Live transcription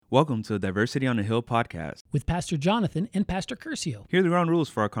Welcome to the Diversity on the Hill podcast with Pastor Jonathan and Pastor Curcio. Here are the ground rules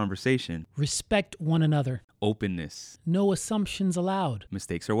for our conversation. Respect one another. Openness. No assumptions allowed.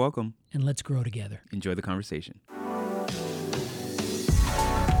 Mistakes are welcome. And let's grow together. Enjoy the conversation.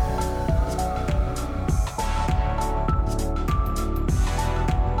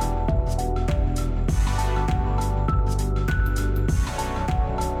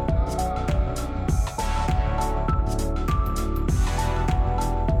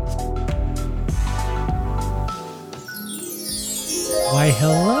 Why,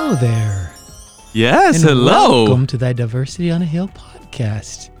 hello there. Yes, And hello. Welcome to the Diversity on a Hill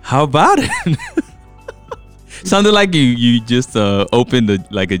podcast. How about it? Sounded like you just opened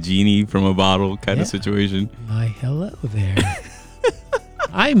a genie from a bottle kind of situation. Why, hello there.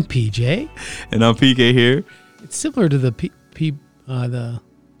 I'm PJ. And I'm PK here. It's similar to the the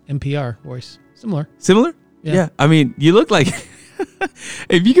NPR voice. Similar. Similar? Yeah. I mean, you look like...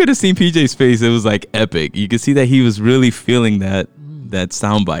 If you could have seen PJ's face, it was like epic. You could see that he was really feeling that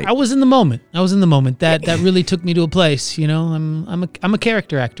soundbite. I was in the moment. That really took me to a place. You know, I'm a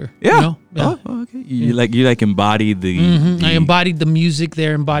character actor. Yeah. You know? Yeah. Oh, okay. You embodied the. I embodied the music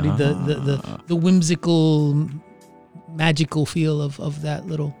there. Embodied the whimsical, magical feel of that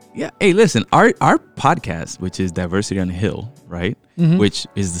little. Yeah. Hey, listen. Our podcast, which is Diversity on the Hill, right? Mm-hmm. Which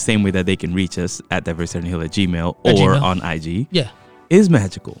is the same way that they can reach us at diversityonthehill@gmail or on IG. Yeah. Is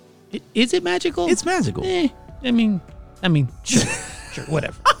magical. Is it magical? It's magical. I mean, sure,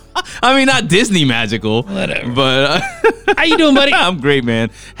 whatever. I mean, not Disney magical. Whatever. But how you doing, buddy? I'm great,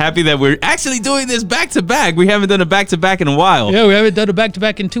 man. Happy that we're actually doing this back to back. We haven't done a back to back in a while. Yeah, we haven't done a back to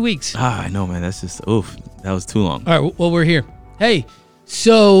back in 2 weeks. I know, man. That's just that was too long. All right, well, we're here. Hey,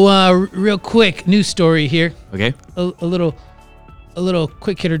 so real quick news story here. Okay. A little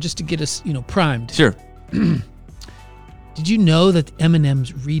quick hitter just to get us, primed. Sure. Did you know that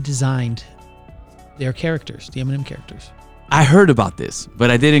M&M's redesigned their characters, the M&M characters? I heard about this,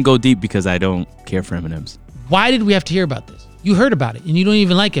 but I didn't go deep because I don't care for M&Ms. Why did we have to hear about this? You heard about it, and you don't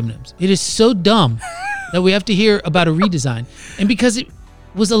even like M&Ms. It is so dumb that we have to hear about a redesign, and because it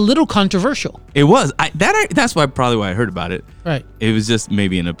was a little controversial. It was. That's probably why I heard about it. Right. It was just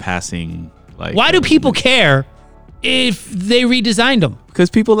maybe in a passing. Why do people care if they redesigned them? Because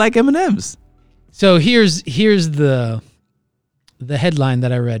people like M&Ms. So here's the headline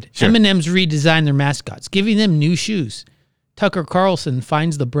that I read. Sure. M&M's redesigned their mascots, giving them new shoes. Tucker Carlson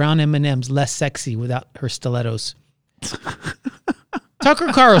finds the brown M&M's less sexy without her stilettos.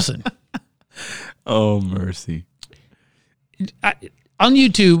 Tucker Carlson. Oh, mercy. On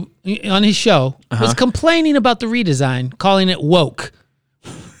YouTube, on his show, was complaining about the redesign, calling it woke.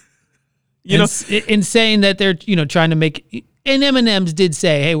 In saying that they're, trying to make... And M&M's did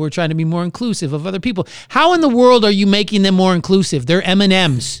say, hey, we're trying to be more inclusive of other people. How in the world are you making them more inclusive? They're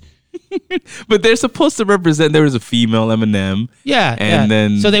M&M's. But they're supposed to represent, there was a female M&M. Yeah. And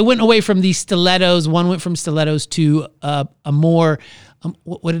then... So they went away from these stilettos. One went from stilettos to a more,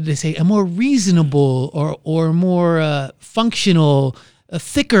 what did they say? A more reasonable or more functional, a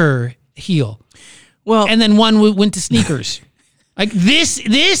thicker heel. Well... And then one went to sneakers. Like this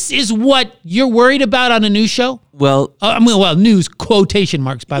is what you're worried about on a news show? Well, news quotation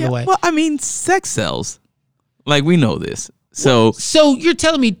marks, by the way. Well, I mean, sex sells. Like, we know this. So you're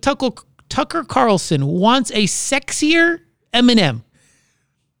telling me Tucker Carlson wants a sexier M&M?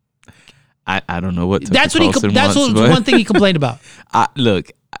 I don't know what Tucker that's Carlson that's wants, one thing he complained about.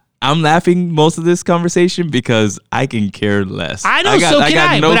 Look, I'm laughing most of this conversation because I can care less. I know, I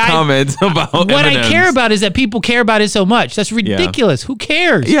got no comments about what M&Ms. I care about is that people care about it so much. That's ridiculous. Yeah. Who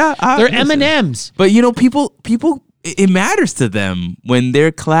cares? Yeah, they're M&Ms. But people, it matters to them when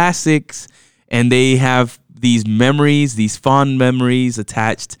they're classics and they have these memories, these fond memories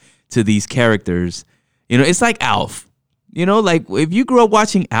attached to these characters. It's like Alf. Like if you grew up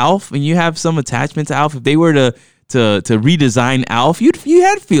watching Alf and you have some attachment to Alf, if they were to redesign Alf, you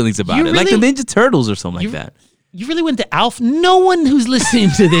had feelings about it, like the Ninja Turtles or something like that. You really went to Alf? No one who's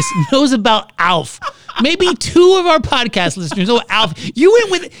listening to this knows about Alf. Maybe 2 of our podcast listeners know Alf. You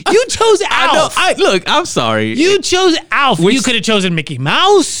chose Alf. Look, I'm sorry. You chose Alf. You could have chosen Mickey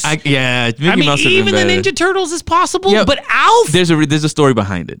Mouse. Mickey Mouse. Even the Ninja Turtles is possible, but Alf. There's a story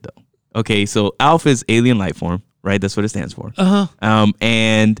behind it though. Okay, so Alf is alien life form. Right, that's what it stands for.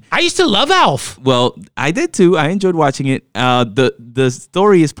 And I used to love Alf. Well, I did too. I enjoyed watching it. The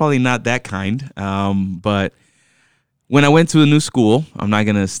story is probably not that kind. But when I went to a new school, I'm not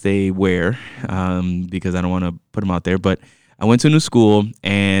gonna say where, because I don't want to put them out there. But I went to a new school,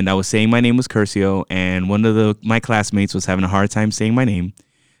 and I was saying my name was Curcio, and one of my classmates was having a hard time saying my name.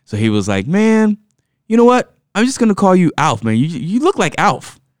 So he was like, "Man, you know what? I'm just gonna call you Alf, man. You look like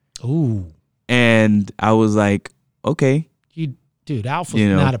Alf." Ooh. And I was like, okay. Dude, Alf was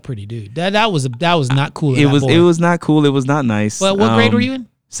not a pretty dude. That was not cool. It was not cool. It was not nice. Well, what grade were you in?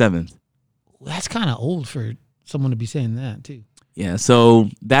 7th. That's kind of old for someone to be saying that too. Yeah, so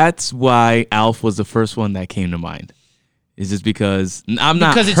that's why Alf was the first one that came to mind. It's just because I'm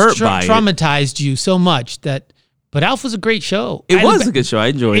not hurt by it. Traumatized you so much that. But Alf was a great show. It was a good show. I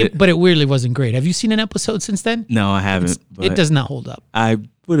enjoyed it. But it weirdly wasn't great. Have you seen an episode since then? No, I haven't. It does not hold up. I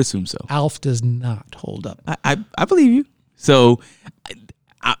would assume so. Alf does not hold up. I believe you. So,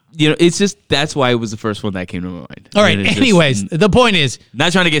 it's just that's why it was the first one that came to my mind. All right. Anyways, the point is,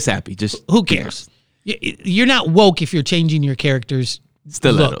 not trying to get sappy. Just who cares? You're not woke if you're changing your character's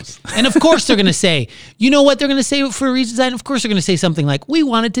stilettos. Look. And of course they're going to say, you know what they're going to say for a redesign? Of course they're going to say something like, we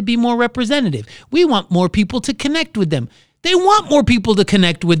want it to be more representative. We want more people to connect with them. They want more people to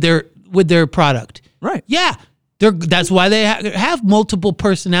connect with their product. Right. Yeah. That's why they have multiple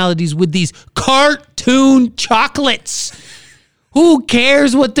personalities with these cartoon chocolates. Who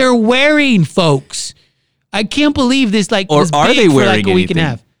cares what they're wearing, folks? I can't believe this. Or are they wearing a week and a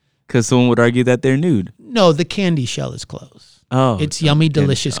half? Because someone would argue that they're nude. No, the candy shell is clothes. Oh, it's yummy,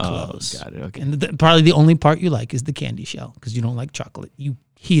 delicious clothes. Got it. Okay. And probably the only part you like is the candy shell because you don't like chocolate. You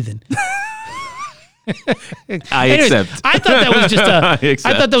heathen. Anyways, accept. I thought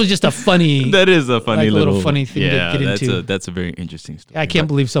that was just a funny. That is a funny little funny thing to get into. That's a very interesting story. I can't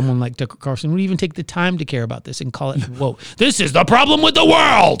believe someone like Tucker Carlson would even take the time to care about this and call it, whoa, this is the problem with the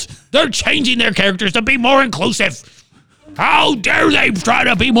world. They're changing their characters to be more inclusive. How dare they try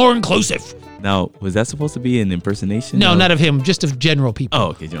to be more inclusive? Now, was that supposed to be an impersonation? No, not of him, just of general people. Oh,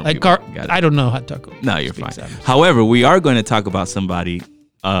 okay, general people. Got it. I don't know how Tucker. No, you're fine. However, we are going to talk about somebody,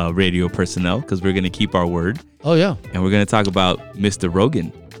 radio personnel, because we're going to keep our word. Oh, yeah. And we're going to talk about Mr.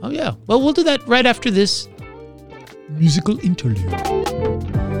 Rogan. Oh, yeah. Well, we'll do that right after this musical interlude.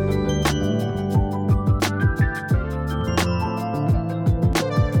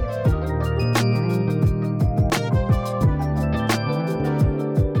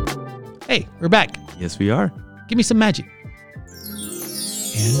 Hey, we're back. Yes, we are. Give me some magic.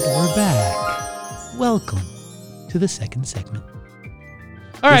 And we're back. Welcome to the second segment.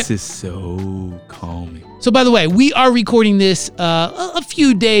 All right. This is so calming. So, by the way, we are recording this a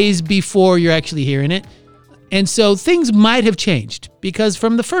few days before you're actually hearing it. And so things might have changed because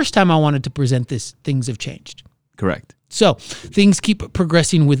from the first time I wanted to present this, things have changed. Correct. So things keep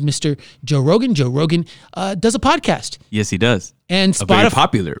progressing with Mr. Joe Rogan. Joe Rogan does a podcast. Yes, he does. And a very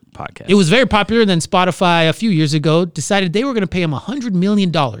popular podcast. It was very popular. Then Spotify a few years ago decided they were going to pay him $100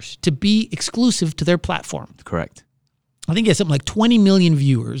 million to be exclusive to their platform. Correct. I think he has something like 20 million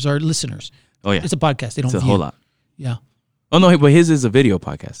viewers or listeners. Oh, yeah. It's a podcast. They don't It's a whole lot. Yeah. Oh, no, but his is a video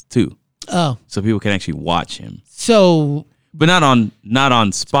podcast, too. Oh. So people can actually watch him. So... But not on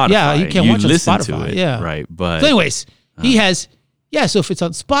Spotify. Yeah, you can't watch on listen Spotify. To it, yeah. Right, but... So anyways, he has... Yeah, so if it's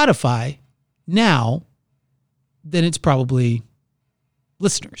on Spotify now, then it's probably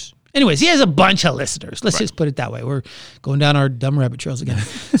listeners. Anyways, he has a bunch of listeners. Let's just put it that way. We're going down our dumb rabbit trails again.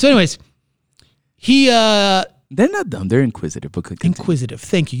 So anyways, he... They're not dumb. They're inquisitive. But continue. Inquisitive.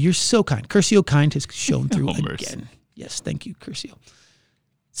 Thank you. You're so kind. Curcio Kind has shown through again. Mercy. Yes, thank you, Curcio.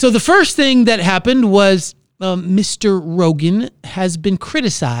 So the first thing that happened was Mr. Rogan has been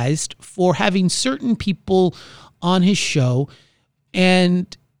criticized for having certain people on his show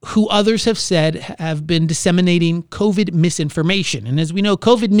and who others have said have been disseminating COVID misinformation. And as we know,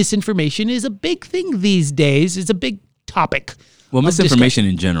 COVID misinformation is a big thing these days. It's a big topic. Well, misinformation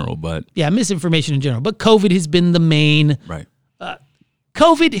in general, but... Yeah, misinformation in general. But COVID has been the main... Right.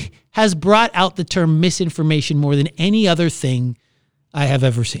 COVID has brought out the term misinformation more than any other thing I have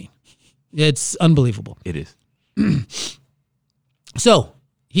ever seen. It's unbelievable. It is. So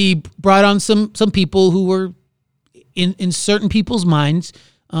he brought on some people who were in certain people's minds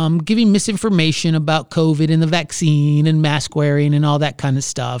giving misinformation about COVID and the vaccine and mask wearing and all that kind of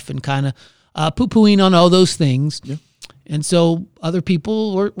stuff and kind of poo-pooing on all those things. Yeah. And so other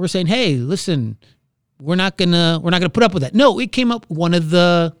people were saying, "Hey, listen, we're not gonna put up with that." No, it came up one of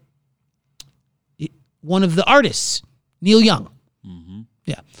the artists, Neil Young. Mm-hmm.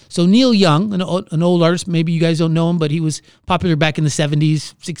 Yeah. So Neil Young, an old artist, maybe you guys don't know him, but he was popular back in the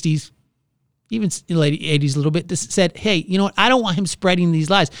 70s, 60s, even in the late 80s a little bit, said, hey, you know what? I don't want him spreading these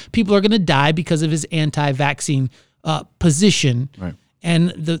lies. People are going to die because of his anti-vaccine position and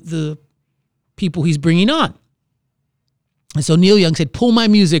the people he's bringing on. And so Neil Young said, pull my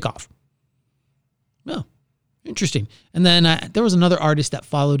music off. Oh, interesting. And then there was another artist that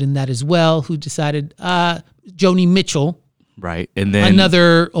followed in that as well who decided, Joni Mitchell. Right. And then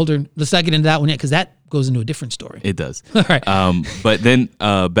another older, let's not get into that one yet because that goes into a different story. It does. All right. But then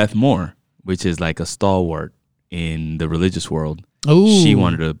Beth Moore, which is like a stalwart in the religious world, Ooh. she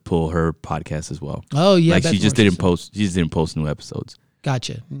wanted to pull her podcast as well. Oh yeah, Like Beth she just Moore, didn't post. She just didn't post new episodes.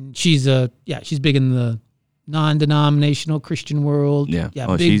 Gotcha. She's big in the non-denominational Christian world. Yeah.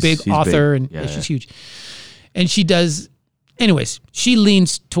 Oh, big she's author, big. and Yeah, she's huge. And she does. Anyways, she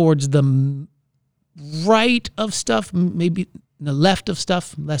leans towards the right of stuff, maybe the left of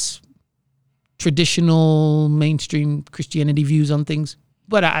stuff, less traditional mainstream Christianity views on things.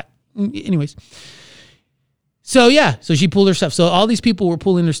 But anyways. So she pulled her stuff. So all these people were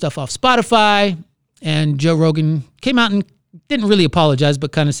pulling their stuff off Spotify, and Joe Rogan came out and didn't really apologize,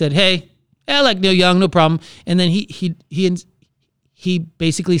 but kind of said, "Hey, I like Neil Young, no problem." And then he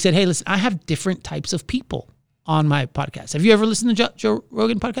basically said, "Hey, listen, I have different types of people on my podcast. Have you ever listened to Joe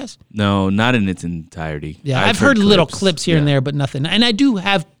Rogan podcast?" No, not in its entirety. Yeah, I've heard little clips here and there, but nothing. And I do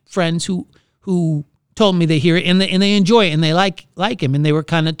have friends who told me they hear it and they enjoy it and they like him, and they were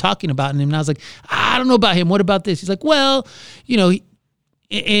kind of talking about him. And I was like, I don't know about him. What about this? He's like, well,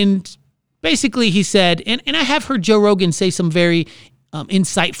 and basically he said, and I have heard Joe Rogan say some very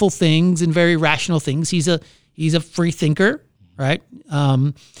insightful things and very rational things. He's a free thinker, right?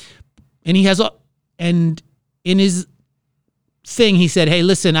 And he has and in his thing, he said, hey,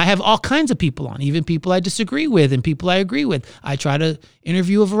 listen, I have all kinds of people on, even people I disagree with and people I agree with. I try to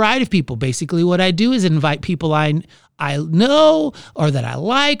interview a variety of people. Basically, what I do is invite people I know or that I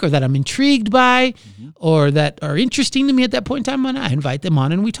like or that I'm intrigued by or that are interesting to me at that point in time, and I invite them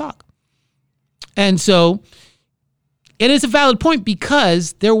on and we talk. And so it is a valid point,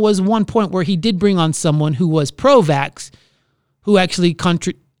 because there was one point where he did bring on someone who was pro-vax, who actually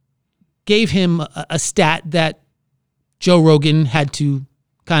gave him a stat that Joe Rogan had to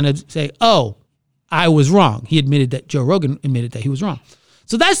kind of say, oh, I was wrong. Joe Rogan admitted that he was wrong.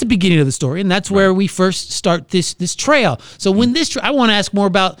 So that's the beginning of the story, and that's where we first start this trail. So when I want to ask more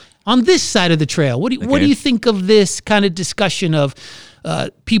about on this side of the trail. What do you think of this kind of discussion of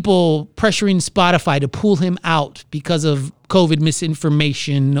people pressuring Spotify to pull him out because of COVID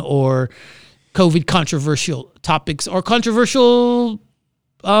misinformation or COVID controversial topics or controversial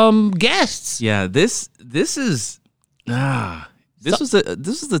guests? Yeah, this was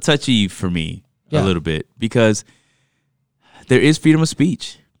a touchy for me a little bit, because there is freedom of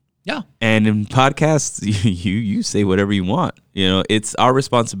speech. Yeah. And in podcasts, you say whatever you want. It's our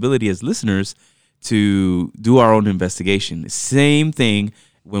responsibility as listeners to do our own investigation. Same thing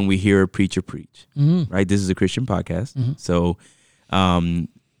when we hear a preacher preach, right? This is a Christian podcast. So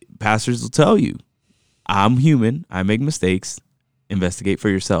pastors will tell you, I'm human. I make mistakes. Investigate for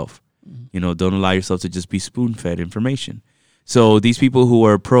yourself. Don't allow yourself to just be spoon-fed information. So these people who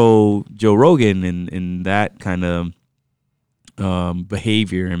are pro Joe Rogan and that kind of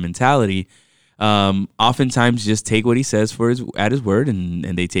behavior and mentality, oftentimes just take what he says at his word, and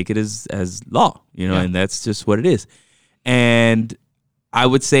they take it as law, and that's just what it is. And I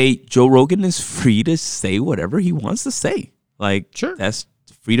would say Joe Rogan is free to say whatever he wants to say. Sure. That's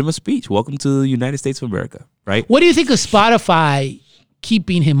freedom of speech. Welcome to the United States of America, right? What do you think of Spotify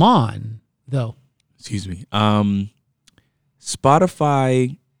keeping him on, though? Excuse me.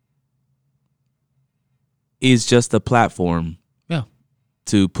 Spotify is just a platform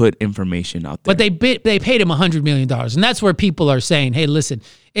to put information out there. But they paid him $100 million. And that's where people are saying, hey, listen,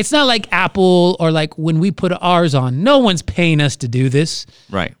 it's not like Apple or like when we put ours on. No one's paying us to do this.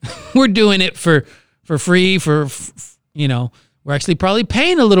 Right. We're doing it for free, we're actually probably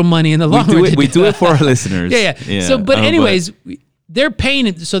paying a little money in the long run. We do it for our listeners. Yeah. So, but anyways, they're paying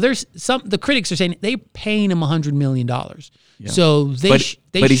it. So the critics are saying they're paying him $100 million. Yeah. So but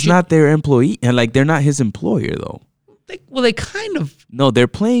he's not their employee, and they're not his employer though. They kind of. No,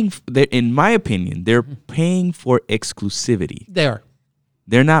 in my opinion, they're paying for exclusivity. They are.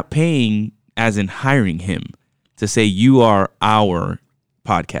 They're not paying as in hiring him to say you are our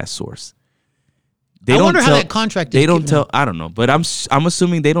podcast source. I wonder how that contract is. They don't tell. I don't know, but I'm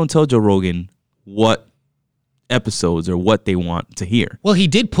assuming they don't tell Joe Rogan what episodes or what they want to hear. Well, he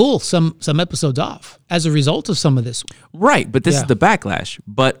did pull some episodes off as a result of some of this. Right, but this is the backlash.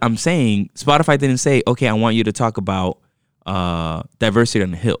 But I'm saying Spotify didn't say, okay, I want you to talk about diversity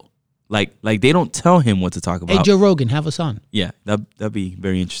on the Hill. Like they don't tell him what to talk about. Hey, Joe Rogan, have us on. Yeah, that'd be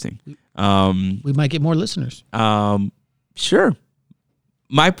very interesting. We might get more listeners. Sure.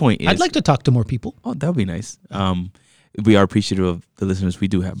 My point is, I'd like to talk to more people. Oh, that would be nice. We are appreciative of the listeners we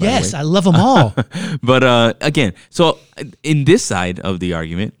do have. By yes, the way. I love them all. But again, so in this side of the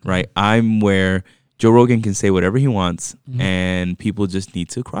argument, right, I'm where Joe Rogan can say whatever he wants, and people just need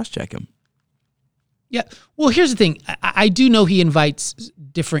to cross-check him. Yeah. Well, here's the thing. I do know he invites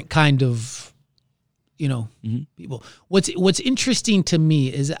different kind of people. What's interesting to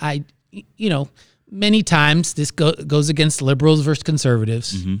me is many times this goes against liberals versus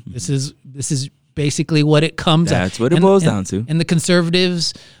conservatives. Mm-hmm. This is basically what it comes at. That's what it boils down to. And the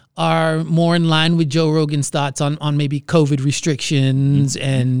conservatives are more in line with Joe Rogan's thoughts on maybe COVID restrictions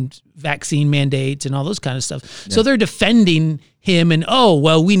and vaccine mandates and all those kind of stuff. Yeah. So they're defending him and,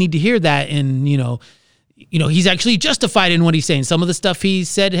 we need to hear that. And, he's actually justified in what he's saying. Some of the stuff he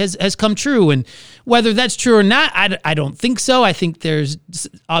said has come true. And whether that's true or not, I don't think so. I think there's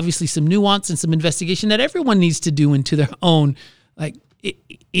obviously some nuance and some investigation that everyone needs to do into their own, like,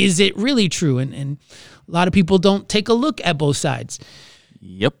 is it really true? And a lot of people don't take a look at both sides.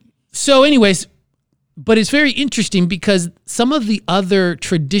 Yep. So anyways, but it's very interesting because some of the other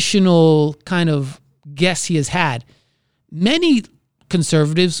traditional kind of guests he has had, many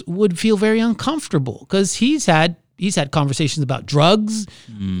conservatives would feel very uncomfortable because he's had conversations about drugs.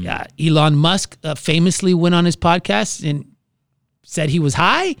 Elon Musk famously went on his podcast and said he was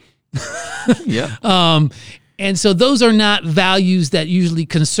high. Yeah. And so those are not values that usually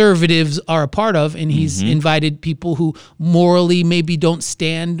conservatives are a part of. And he's invited people who morally maybe don't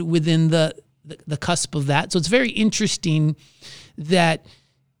stand within the cusp of that. So it's very interesting that,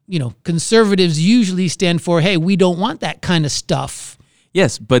 conservatives usually stand for, hey, we don't want that kind of stuff.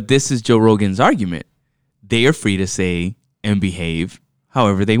 Yes, but this is Joe Rogan's argument. They are free to say and behave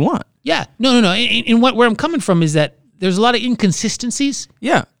however they want. Yeah. No. And where I'm coming from is that there's a lot of inconsistencies.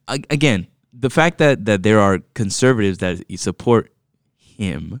 Yeah. Again, the fact that there are conservatives that support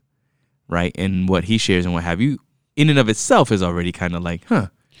him, right, and what he shares and what have you, in and of itself is already kind of like,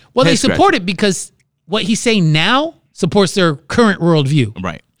 Well, they support it because what he's saying now supports their current worldview.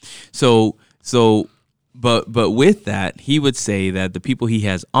 Right. So, but with that, he would say that the people he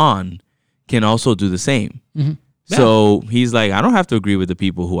has on can also do the same. Mm-hmm. Yeah. So he's like, I don't have to agree with the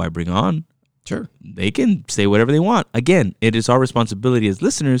people who I bring on. Sure. They can say whatever they want. Again, it is our responsibility as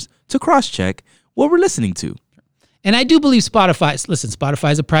listeners to cross-check what we're listening to. And I do believe Spotify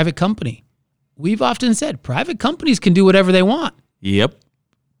is a private company. We've often said private companies can do whatever they want. Yep.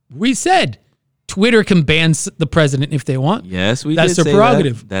 We said Twitter can ban the president if they want. Yes, we That's did their say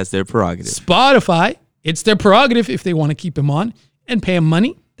prerogative. That. That's their prerogative. Spotify, it's their prerogative if they want to keep him on and pay him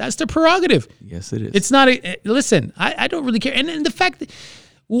money. That's their prerogative. Yes, it is. It's not listen, I don't really care. And the fact that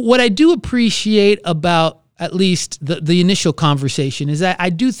what I do appreciate about at least the initial conversation is that I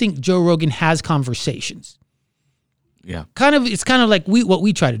do think Joe Rogan has conversations. Yeah. It's kind of like what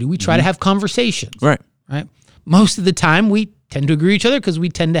we try to do. We try to have conversations. Right. Most of the time we tend to agree with each other because we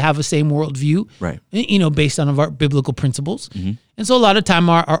tend to have the same worldview. Right. Based on our biblical principles. Mm-hmm. And so a lot of time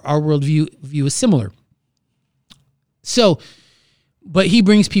our worldview is similar. So, but he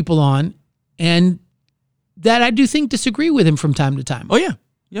brings people on and that I do think disagree with him from time to time. Oh, yeah.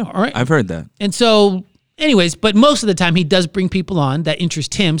 Yeah. All right. I've heard that. And so, anyways, but most of the time he does bring people on that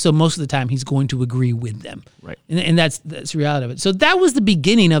interest him. So most of the time he's going to agree with them. Right. And that's the reality of it. So that was the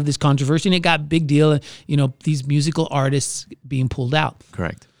beginning of this controversy, and it got big deal. These musical artists being pulled out.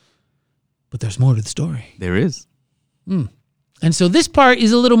 Correct. But there's more to the story. There is. And so this part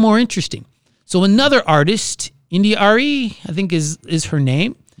is a little more interesting. So another artist, India Arie, I think is her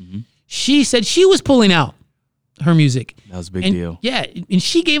name. Mm-hmm. She said she was pulling out her music. That was a big deal. Yeah, and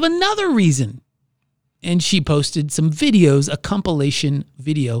she gave another reason. And she posted some videos, a compilation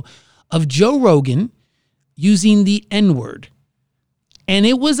video of Joe Rogan using the N-word. And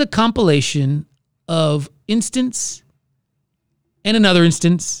it was a compilation of instance and another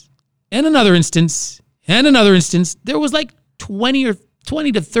instance and another instance and another instance. There was like 20 to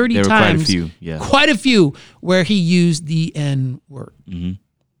 30 there were times. quite a few, yeah. Quite a few where he used the N-word. Mm-hmm.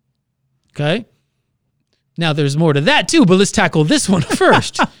 Okay? Now there's more to that too, but let's tackle this one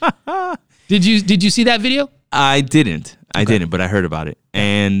first. Did you see that video? I didn't. I didn't, but I heard about it.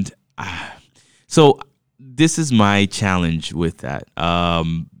 And so this is my challenge with that.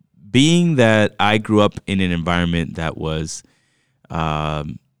 Being that I grew up in an environment that was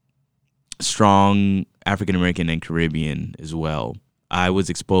strong African-American and Caribbean as well, I was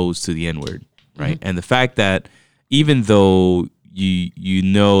exposed to the N-word, right? Mm-hmm. And the fact that even though you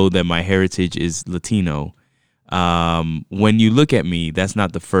know that my heritage is Latino, when you look at me, that's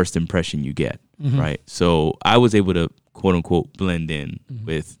not the first impression you get, right? So I was able to, quote unquote, blend in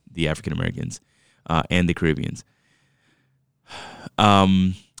with the African Americans and the Caribbeans.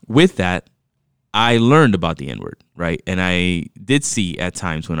 With that, I learned about the N-word, right? And I did see at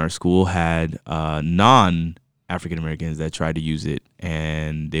times when our school had non-African Americans that tried to use it,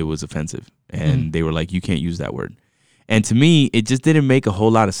 and it was offensive. And they were like, you can't use that word. And to me, it just didn't make a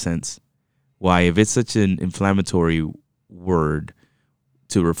whole lot of sense. Why, if it's such an inflammatory word,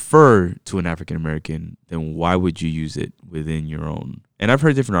 to refer to an African American, then why would you use it within your own? And I've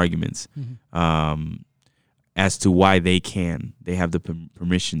heard different arguments as to why they have the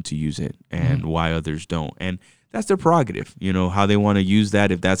permission to use it and why others don't. And that's their prerogative, how they want to use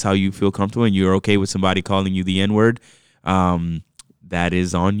that. If that's how you feel comfortable and you're okay with somebody calling you the N-word, that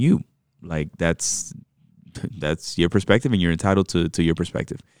is on you. Like that's your perspective, and you're entitled to your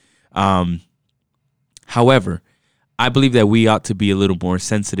perspective. However, I believe that we ought to be a little more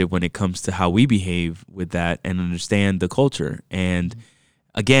sensitive when it comes to how we behave with that and understand the culture. And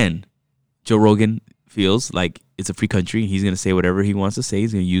again, Joe Rogan feels like it's a free country. He's going to say whatever he wants to say.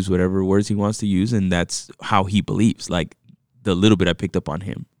 He's going to use whatever words he wants to use. And that's how he believes, like the little bit I picked up on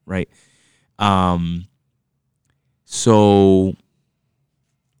him. Right. So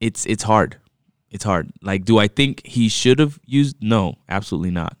it's hard. It's hard. Like, do I think he should have used? No,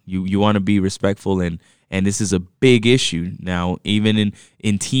 absolutely not. You want to be respectful. And this is a big issue now, even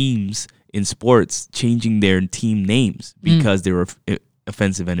in teams, in sports, changing their team names because they were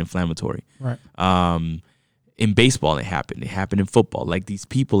offensive and inflammatory. Right. In baseball, it happened. It happened in football. Like, these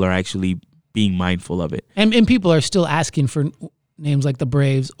people are actually being mindful of it. And people are still asking for names like the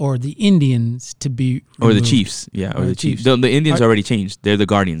Braves or the Indians to be removed. Or the Chiefs. Yeah, or the Chiefs. The Indians already changed. They're the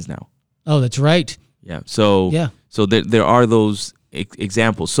Guardians now. Oh, that's right. Yeah. So there are those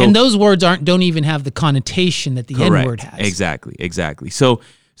examples. So, and those words don't even have the connotation that the N-word has. Exactly.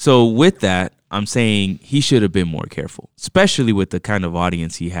 So with that, I'm saying he should have been more careful, especially with the kind of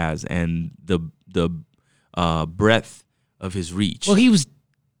audience he has and the breadth of his reach. Well,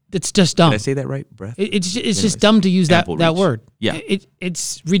 it's just dumb. Did I say that right? Breadth? It's just dumb to use that word. Yeah.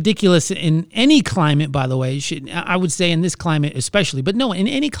 It's ridiculous in any climate, by the way. I would say in this climate especially, but no, in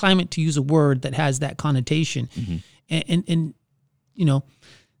any climate to use a word that has that connotation. And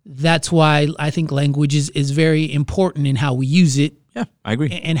that's why I think language is very important in how we use it. Yeah, I agree.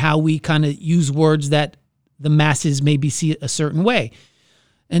 And how we kind of use words that the masses maybe see a certain way.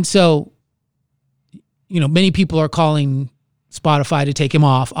 And so, many people are calling Spotify to take him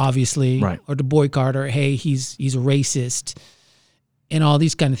off, obviously, right, or to boycott, or hey, he's a racist, and all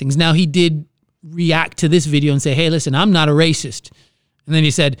these kind of things. Now, he did react to this video and say, hey, listen, I'm not a racist. And then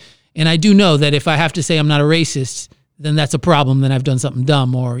he said, and I do know that if I have to say I'm not a racist, then that's a problem, then I've done something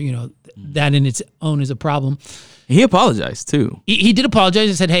dumb, or, that in its own is a problem. He apologized, too. He did apologize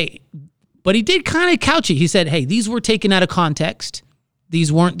and said, hey, but he did kind of couch it. He said, hey, these were taken out of context.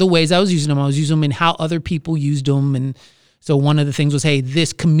 These weren't the ways I was using them. I was using them in how other people used them. And so one of the things was, hey,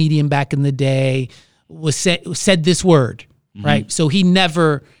 this comedian back in the day said this word, right? So he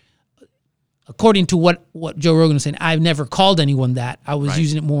never, according to what Joe Rogan was saying, I've never called anyone that. I was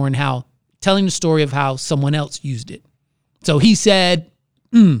using it more in how, telling the story of how someone else used it. So he said,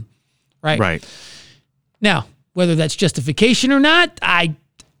 right? Right. Now, whether that's justification or not, I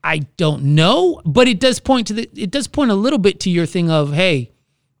don't know, but it does point a little bit to your thing of, hey,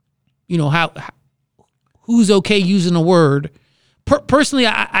 how who's okay using a word. Personally,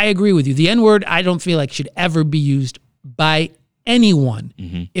 I agree with you. The N-word, I don't feel like should ever be used by anyone.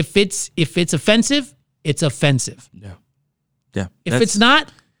 If it's offensive, it's offensive. Yeah. If it's not,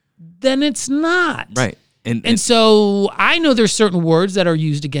 then it's not. Right. And so I know there's certain words that are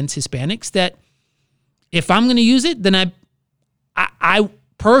used against Hispanics that if I'm going to use it, then I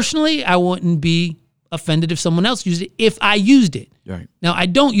personally, I wouldn't be offended if someone else used it if I used it. Right. Now, I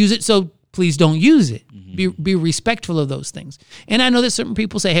don't use it, so please don't use it. Be respectful of those things. And I know that certain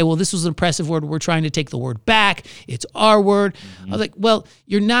people say, hey, well, this was an oppressive word. We're trying to take the word back. It's our word. I was like, well,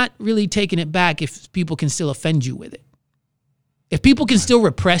 you're not really taking it back if people can still offend you with it. If people can still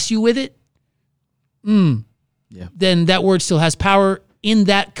repress you with it, then that word still has power in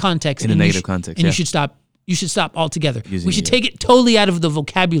that context. In a negative context. And you should stop. You should stop altogether. We should take it totally out of the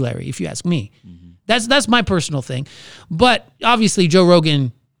vocabulary, if you ask me. That's my personal thing. But obviously, Joe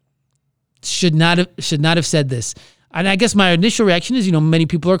Rogan should not have said this. And I guess my initial reaction is, many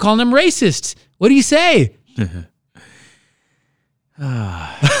people are calling him racist. What do you say?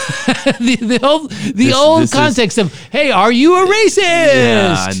 the old context of, hey, are you a racist?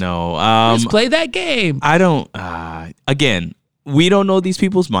 Yeah, I know. Let's play that game. I don't. Again, we don't know these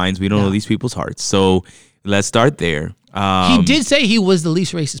people's minds. We don't know these people's hearts. So let's start there. He did say he was the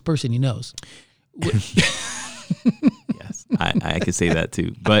least racist person he knows. Yes, I could say that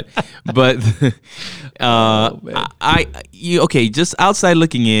too. But okay, just outside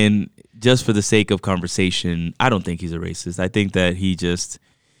looking in, just for the sake of conversation, I don't think he's a racist. I think that he just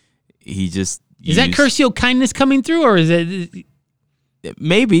is that Curcio kindness coming through, or is it?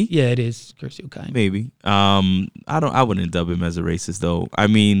 Maybe. Yeah, it is Curcio kind. Maybe. I wouldn't dub him as a racist though. I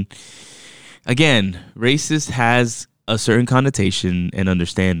mean, again, racist has a certain connotation and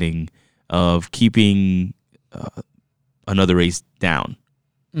understanding of keeping another race down.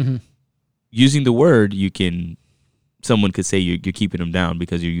 Mm-hmm. Using the word, someone could say you're keeping them down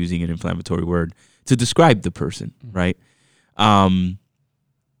because you're using an inflammatory word to describe the person, right? Now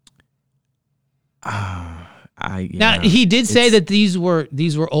he did say that these were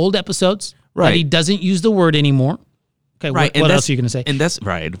old episodes, right? That he doesn't use the word anymore. Okay, right. What else are you going to say? And that's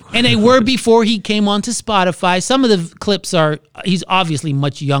right. And they were before he came onto Spotify. Some of the clips he's obviously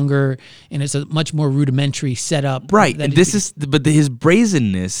much younger, and it's a much more rudimentary setup. Right. And but his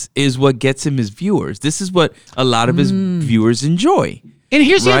brazenness is what gets him his viewers. This is what a lot of his viewers enjoy. And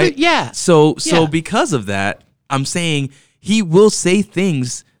here's the other, So because of that, I'm saying he will say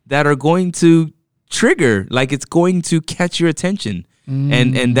things that are going to trigger, like it's going to catch your attention.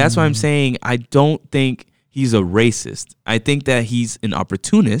 And that's why I'm saying I don't think he's a racist. I think that he's an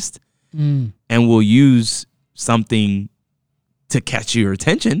opportunist and will use something to catch your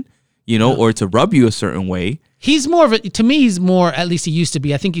attention, or to rub you a certain way. He's more to me, at least he used to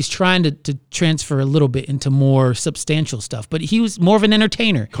be. I think he's trying to transfer a little bit into more substantial stuff, but he was more of an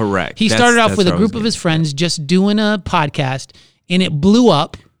entertainer. Correct. He started off with a group of his friends just doing a podcast, and it blew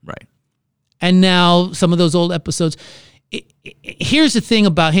up. Right. And now some of those old episodes, here's the thing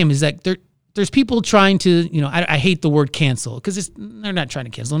about him is that there's people trying to, I hate the word cancel because they're not trying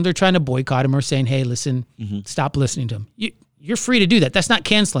to cancel him. They're trying to boycott him or saying, hey, listen, stop listening to him. You're free to do that. That's not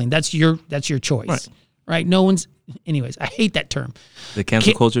canceling. That's your choice. Right? No one's, anyways, I hate that term. The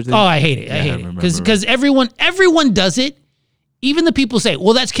cancel culture thing? Oh, I hate it. I hate it. Because everyone does it. Even the people say,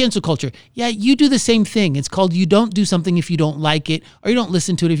 well, that's cancel culture. Yeah, you do the same thing. It's called you don't do something if you don't like it, or you don't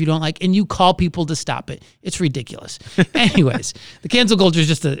listen to it if you don't like it, and you call people to stop it. It's ridiculous. Anyways, the cancel culture is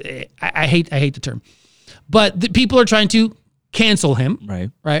just I hate the term. But the people are trying to cancel him.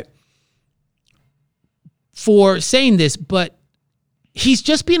 Right? For saying this, but he's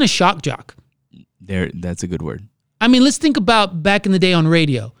just being a shock jock. That's a good word. I mean, let's think about back in the day on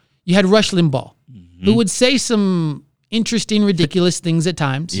radio. You had Rush Limbaugh, who would say some interesting, ridiculous things at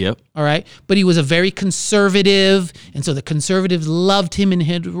times. Yep. All right. But he was a very conservative, and so the conservatives loved him and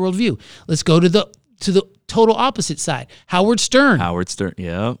his worldview. Let's go to the total opposite side. Howard Stern.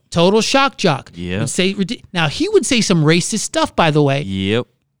 Yep. Total shock jock. Yeah. Now he would say some racist stuff, by the way. Yep.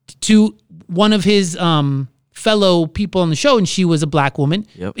 To one of his fellow people on the show, and she was a black woman.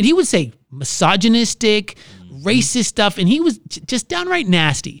 Yep. And he would say misogynistic, racist stuff, and he was just downright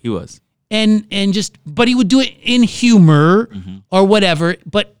nasty. He was. But he would do it in humor or whatever.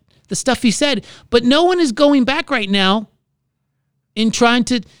 But the stuff he said, but no one is going back right now in trying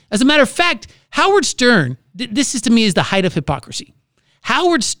to, as a matter of fact, Howard Stern, this is to me is the height of hypocrisy.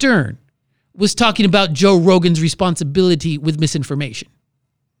 Howard Stern was talking about Joe Rogan's responsibility with misinformation.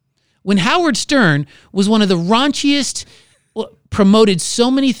 When Howard Stern was one of the raunchiest, promoted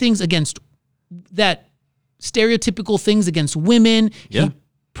so many things against that stereotypical things against women. Yeah. He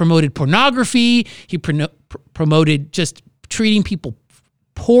promoted pornography. He promoted just treating people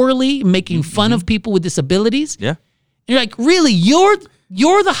poorly, making fun of people with disabilities. Yeah. And you're like, really? You're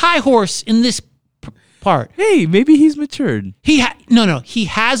the high horse in this part. Hey, maybe he's matured. He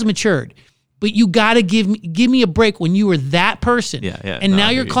has matured. But you got to give me a break when you were that person. Yeah. And now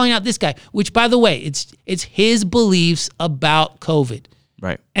you're calling out this guy, which, by the way, it's his beliefs about COVID.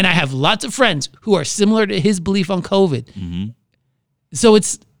 Right. And I have lots of friends who are similar to his belief on COVID. So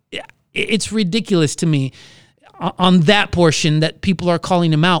it's ridiculous to me on that portion that people are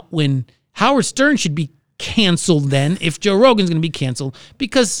calling him out when Howard Stern should be canceled then if Joe Rogan's going to be canceled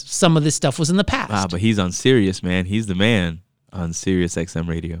because some of this stuff was in the past. But he's on Sirius, man. He's the man on Sirius XM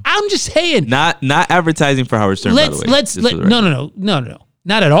radio. I'm just saying. Not advertising for Howard Stern, by the way. No,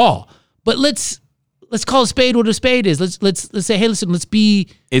 not at all. But let's call a spade what a spade is. Let's say, hey, listen, let's be.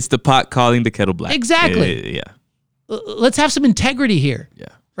 It's the pot calling the kettle black. Exactly. Yeah. Let's have some integrity here. Yeah.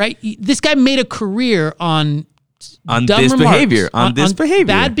 Right. This guy made a career on dumb this remarks, behavior, on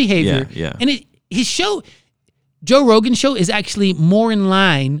bad behavior. Yeah. And his show, Joe Rogan's show, is actually more in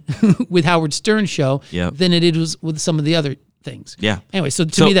line with Howard Stern's show than it is with some of the other things. Yeah. Anyway, so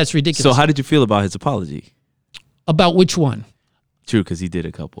to me that's ridiculous. So how did you feel about his apology? About which one? True, because he did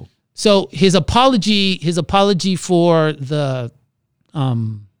a couple. So his apology for the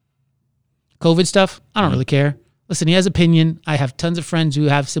COVID stuff, I don't really care. Listen, he has opinion. I have tons of friends who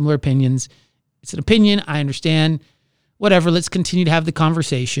have similar opinions. It's an opinion. I understand. Whatever. Let's continue to have the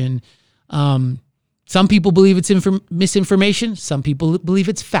conversation. Some people believe it's misinformation. Some people believe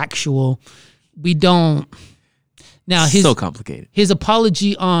it's factual. We don't. Now, so complicated. His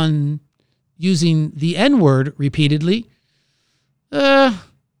apology on using the N-word repeatedly. I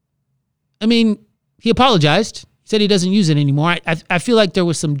mean, he apologized. said he doesn't use it anymore. I feel like there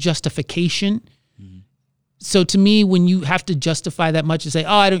was some justification. So to me, when you have to justify that much and say,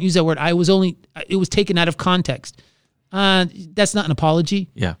 "Oh, I don't use that word. It was taken out of context." That's not an apology.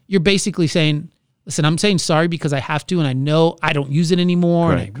 Yeah. You're basically saying, "Listen, I'm saying sorry because I have to, and I know I don't use it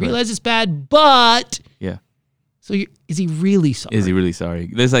anymore, Correct, and I realize it's bad." But Yeah. so is he really sorry? Is he really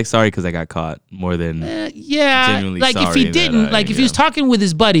sorry? It's like sorry because I got caught more than Yeah, genuinely like if sorry he that didn't, like if he was yeah. talking with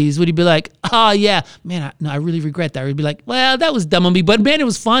his buddies, would he be like, "Oh yeah, man, I really regret that"? Or he'd be like, "Well, that was dumb of me, but man, it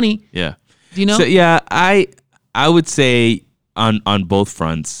was funny." Yeah. Do you know? So yeah, I would say on both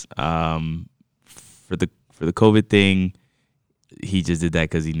fronts. For the COVID thing, he just did that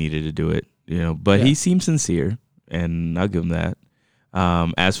because he needed to do it, you know. But Yeah. he seemed sincere, and I'll give him that.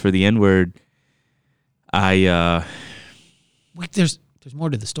 As for the N-word, Wait, there's more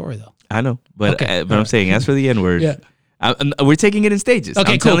to the story though. I know, but Okay. but I'm saying as for the N-word, Yeah. we're taking it in stages.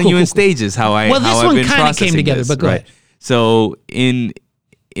 Okay, I'm cool, telling cool, you in cool, cool. stages how Well, this I've one been kinda came processing together, this, but go ahead. So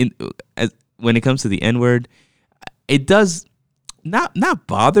when it comes to the N-word, it does not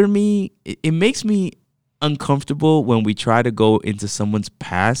bother me. It makes me uncomfortable when we try to go into someone's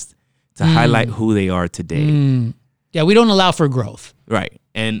past to highlight who they are today. Yeah, we don't allow for growth. Right.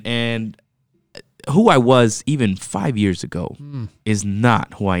 And who I was even 5 years ago is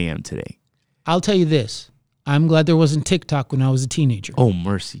not who I am today. I'll tell you this. I'm glad there wasn't TikTok when I was a teenager. Oh,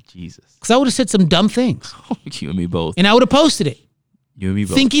 mercy, Jesus. Because I would have said some dumb things. You and me both. And I would have posted it, You and me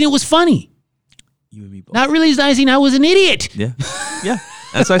both. thinking it was funny. You and me both. Not realizing I was an idiot. Yeah. Yeah.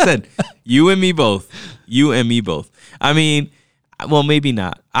 That's what I said. You and me both. You and me both. I mean, well, maybe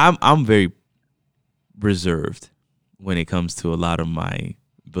not. I'm very reserved when it comes to a lot of my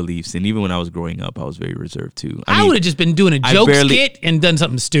beliefs. And even when I was growing up, I was very reserved too. I would have just been doing a joke skit and done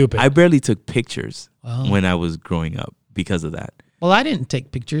something stupid. I barely took pictures when I was growing up because of that. Well, I didn't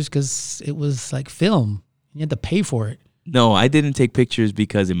take pictures because it was like film. You had to pay for it. No, I didn't take pictures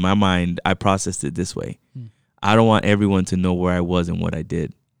because in my mind, I processed it this way. I don't want everyone to know where I was and what I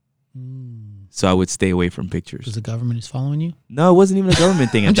did. So I would stay away from Because pictures. the government is following you? No, it wasn't even a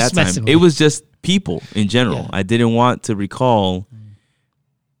government thing I'm at that just messing time. with It you. was just people in general. Yeah. I didn't want to recall.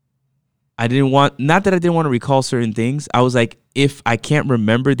 Not that I didn't want to recall certain things. I was like, if I can't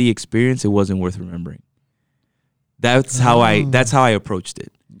remember the experience, it wasn't worth remembering. That's how I approached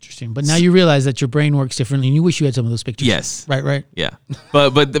it. Interesting. But now you realize that your brain works differently and you wish you had some of those pictures. Yes. Right. Yeah.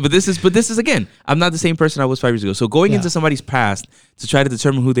 But this is again, I'm not the same person I was 5 years ago. So going into somebody's past to try to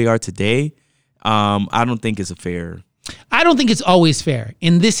determine who they are today, I don't think is a fair. I don't think it's always fair.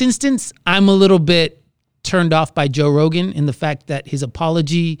 In this instance, I'm a little bit turned off by Joe Rogan in the fact that his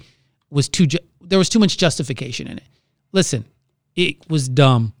apology was there was too much justification in it. Listen, it was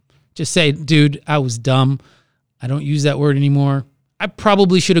dumb. Just say, dude, I was dumb. I don't use that word anymore. I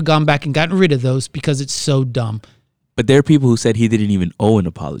probably should have gone back and gotten rid of those because it's so dumb. But there are people who said he didn't even owe an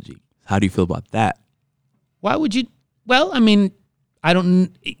apology. How do you feel about that? Why would you? Well, I mean,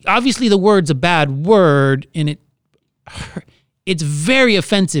 obviously the word's a bad word and it's very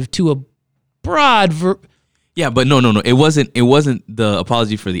offensive to a broad Yeah, but no. It wasn't the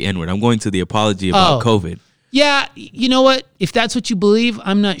apology for the N-word. I'm going to the apology about COVID. Yeah, you know what? If that's what you believe,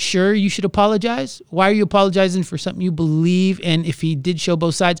 I'm not sure you should apologize. Why are you apologizing for something you believe? And if he did show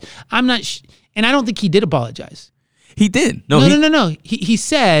both sides, I'm not and I don't think he did apologize. He did. No. He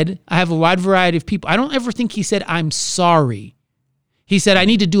said, I have a wide variety of people. I don't ever think he said, I'm sorry. He said, I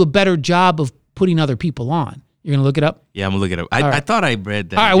need to do a better job of putting other people on. You're going to look it up? Yeah, I'm going to look it up. I thought I read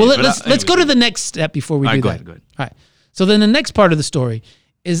that. All right, well, let's go to the next step before we do that. Go ahead. All right. So then the next part of the story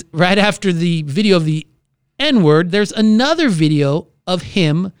is right after the video of the N-word, there's another video of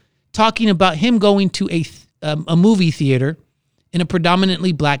him talking about him going to a movie theater in a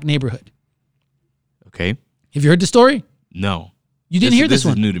predominantly black neighborhood. Okay. Have you heard the story? No. You didn't hear this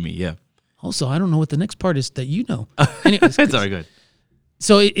one? This is new to me, yeah. Also, I don't know what the next part is that you know. Anyways, It's all right, good.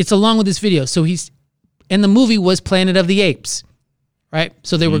 so it's along with this video. So and the movie was Planet of the Apes, right?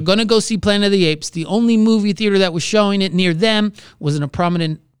 So they were going to go see Planet of the Apes. The only movie theater that was showing it near them was in a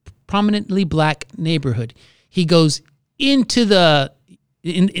prominently black neighborhood. He goes into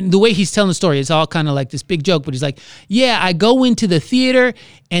in the way he's telling the story, it's all kind of like this big joke, but he's like, yeah, I go into the theater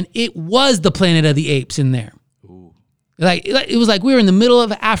and it was the Planet of the Apes in there. Ooh. Like it was like we were in the middle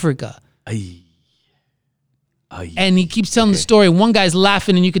of Africa. And he keeps telling the story. One guy's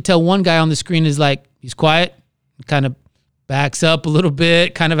laughing and you could tell one guy on the screen is like, he's quiet, kind of backs up a little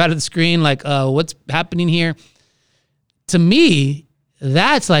bit, kind of out of the screen, like, what's happening here? To me,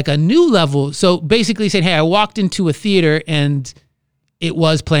 that's like a new level. So basically saying, hey, I walked into a theater and it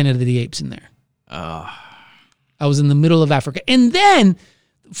was Planet of the Apes in there. I was in the middle of Africa. And then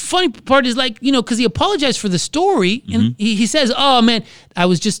funny part is like, because he apologized for the story, and he says, "Oh man, I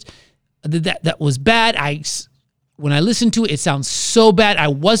was just that was bad. When I listened to it, it sounds so bad. I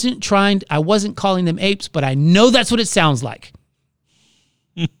wasn't calling them apes, but I know that's what it sounds like."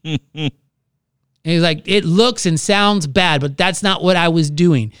 And he's like, "It looks and sounds bad, but that's not what I was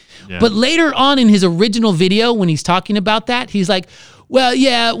doing." Yeah. But later on in his original video, when he's talking about that, he's like,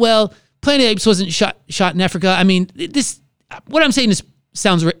 Planet of the Apes wasn't shot in Africa. I mean, what I'm saying is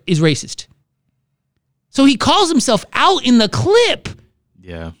racist. So he calls himself out in the clip.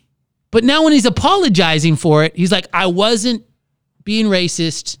 Yeah. But now when he's apologizing for it, he's like, "I wasn't being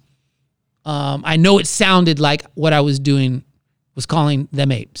racist. I know it sounded like what I was doing was calling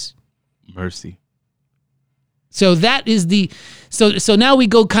them apes." Mercy. So that is so now we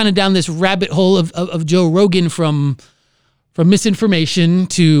go kind of down this rabbit hole of Joe Rogan from misinformation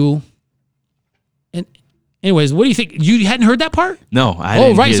to, and anyways, what do you think? You hadn't heard that part? No, I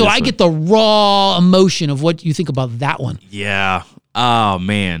didn't. Oh, right. So I get the raw emotion of what you think about that one. Yeah. Oh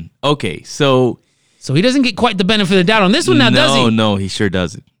man. Okay. So he doesn't get quite the benefit of the doubt on this one now, does he? No, he sure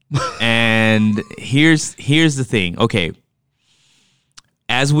doesn't. And here's the thing. Okay.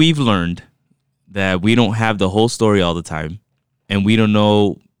 As we've learned that we don't have the whole story all the time, and we don't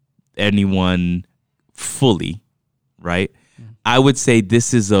know anyone fully, right? I would say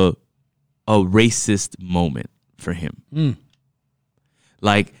this is a racist moment for him.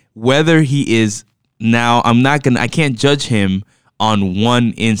 Like, whether he is now, I can't judge him on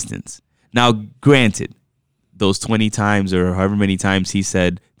one instance. Now, granted, those 20 times or however many times he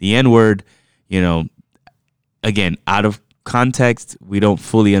said the N-word, again, out of context, we don't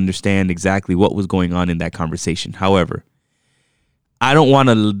fully understand exactly what was going on in that conversation. However, I don't want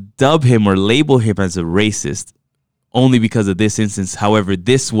to dub him or label him as a racist only because of this instance. However,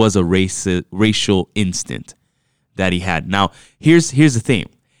 this was a racial instant that he had. Now, here's the thing.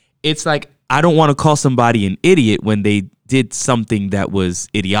 It's like, I don't want to call somebody an idiot when they did something that was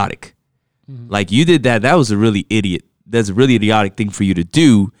idiotic. Like, you did that. That was that's a really idiotic thing for you to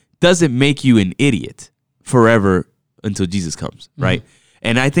do. Doesn't make you an idiot forever until Jesus comes, right?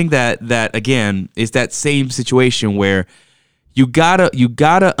 And I think that again is that same situation where you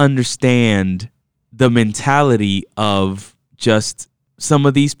gotta understand the mentality of just some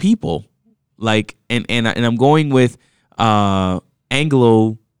of these people, like, and I'm going with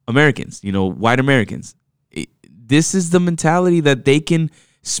Anglo Americans, white Americans. This is the mentality that they can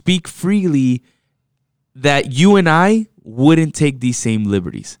speak freely, that you and I wouldn't take these same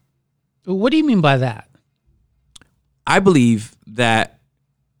liberties. What do you mean by that? I believe that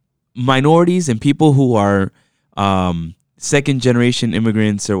minorities and people who are second generation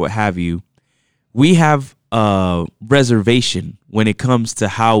immigrants or what have you, we have a reservation when it comes to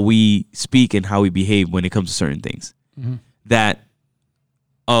how we speak and how we behave when it comes to certain things that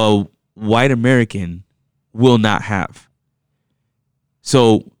a white American will not have.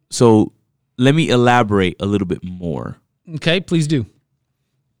 So let me elaborate a little bit more. Okay, please do.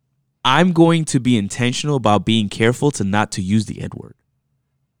 I'm going to be intentional about being careful to not to use the N-word.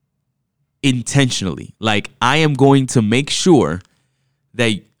 Intentionally. Like, I am going to make sure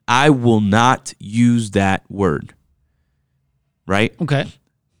that I will not use that word. Right? Okay.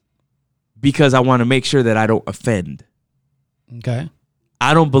 Because I want to make sure that I don't offend. Okay.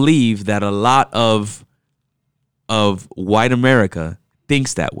 I don't believe that a lot of white America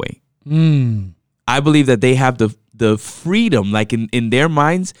thinks that way. I believe that they have the freedom, like in their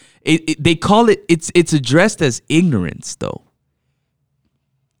minds, they call it's addressed as ignorance, though.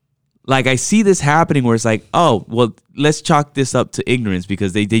 Like, I see this happening where it's like, oh, well, let's chalk this up to ignorance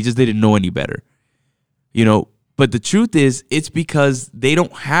because they just didn't know any better, But the truth is, it's because they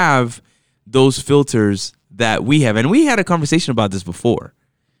don't have those filters that we have, and we had a conversation about this before.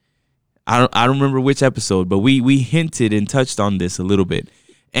 I don't remember which episode, but we hinted and touched on this a little bit,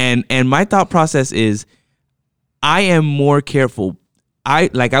 and my thought process is, I am more careful. I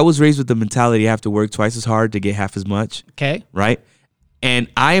was raised with the mentality I have to work twice as hard to get half as much. Okay. Right? And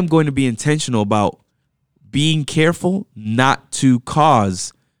I am going to be intentional about being careful not to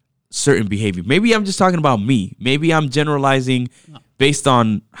cause certain behavior. Maybe I'm just talking about me. Maybe I'm generalizing based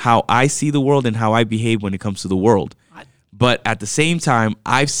on how I see the world and how I behave when it comes to the world. But at the same time,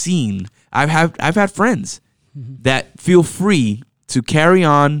 I've had friends that feel free to carry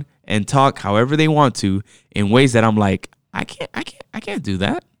on and talk however they want to in ways that I'm like, I can't do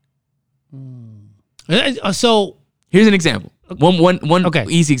that. So here's an example. One okay.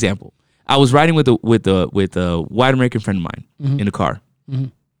 Easy example. I was riding with a white American friend of mine in a car.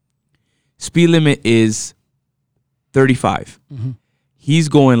 Speed limit is 35. He's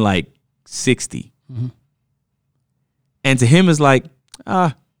going like 60. And to him, it's like,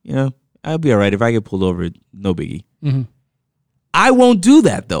 I'll be all right if I get pulled over. No biggie. Mm-hmm. I won't do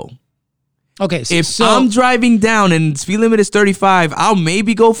that though. Okay, If I'm driving down and speed limit is 35, I'll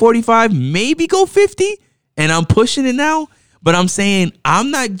maybe go 45, maybe go 50, and I'm pushing it now. But I'm saying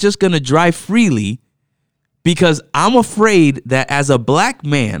I'm not just going to drive freely because I'm afraid that as a black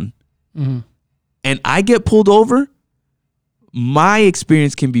man and I get pulled over, my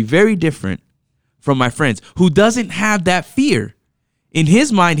experience can be very different from my friends who doesn't have that fear. In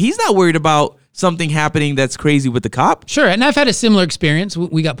his mind, he's not worried about something happening that's crazy with the cop. Sure, and I've had a similar experience.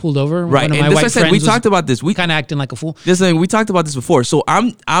 We got pulled over. Right, One of and my this white I said, friends we talked about this. We kind of acting like a fool. We talked about this before. So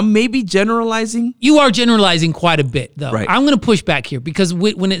I'm maybe generalizing. You are generalizing quite a bit, though. Right. I'm going to push back here because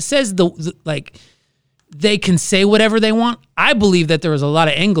when it says like they can say whatever they want, I believe that there was a lot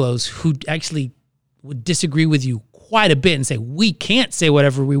of Anglos who actually would disagree with you quite a bit and say we can't say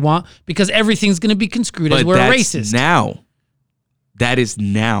whatever we want because everything's going to be construed as we're racist. That is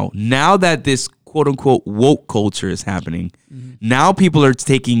now that this quote unquote woke culture is happening. Now people are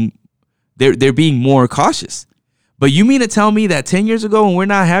they're being more cautious. But you mean to tell me that 10 years ago when we're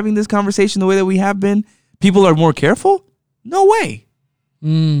not having this conversation the way that we have been, people are more careful? No way.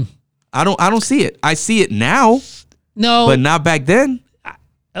 I don't see it. I see it now. No, but not back then.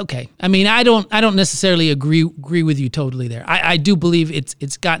 Okay. I mean, I don't necessarily agree with you totally there. I do believe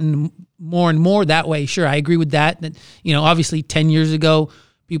it's gotten more and more that way. Sure, I agree with that. That, obviously 10 years ago,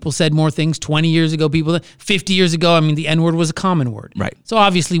 people said more things. 20 years ago, 50 years ago, I mean, the N-word was a common word. Right. So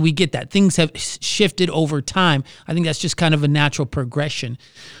obviously we get that. Things have shifted over time. I think that's just kind of a natural progression.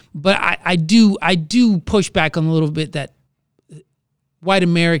 But I do push back on a little bit that white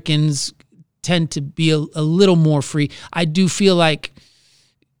Americans tend to be a little more free. I do feel like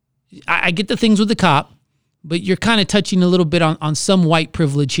I get the things with the cop, but you're kind of touching a little bit on some white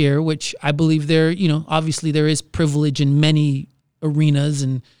privilege here, which I believe obviously there is privilege in many arenas,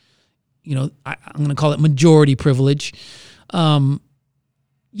 and I'm going to call it majority privilege.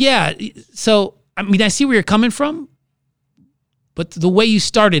 Yeah. So, I mean, I see where you're coming from, but the way you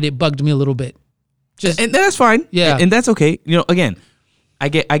started, it bugged me a little bit. And that's fine. Yeah. And that's okay. Again, I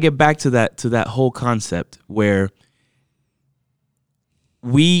get back to that whole concept where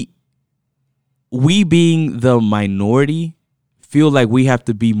we being the minority feel like we have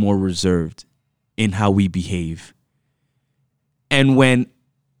to be more reserved in how we behave. And when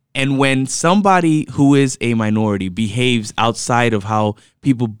somebody who is a minority behaves outside of how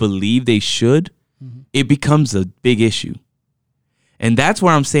people believe they should, it becomes a big issue. And that's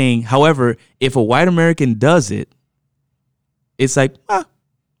where I'm saying, however, if a white American does it, it's like,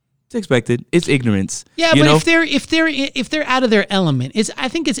 it's expected. It's ignorance. Yeah, but if they're out of their element, I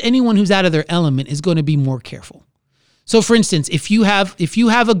think it's anyone who's out of their element is going to be more careful. So, for instance, if you have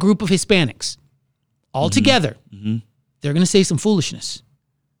a group of Hispanics all together, they're going to say some foolishness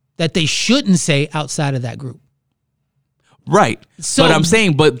that they shouldn't say outside of that group. Right. So, but I'm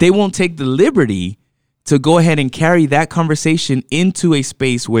saying, they won't take the liberty to go ahead and carry that conversation into a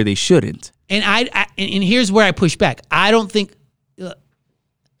space where they shouldn't. And and here's where I push back. I don't think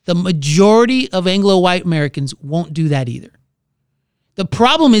the majority of Anglo-white Americans won't do that either. The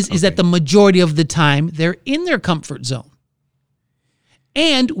problem is that the majority of the time they're in their comfort zone.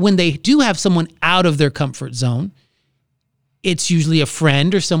 And when they do have someone out of their comfort zone, it's usually a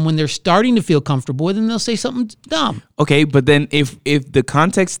friend or someone they're starting to feel comfortable with, and they'll say something dumb. Okay, but then if the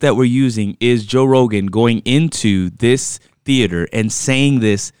context that we're using is Joe Rogan going into this theater and saying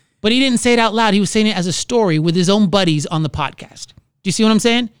this. But he didn't say it out loud. He was saying it as a story with his own buddies on the podcast. Do you see what I'm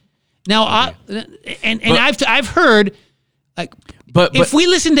saying? Now, I've heard, like, but if we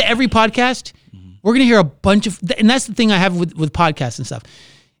listen to every podcast, we're going to hear a bunch of, and that's the thing I have with podcasts and stuff.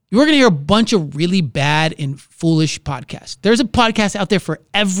 You're going to hear a bunch of really bad and foolish podcasts. There's a podcast out there for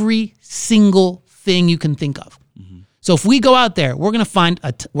every single thing you can think of. So if we go out there, we're going to find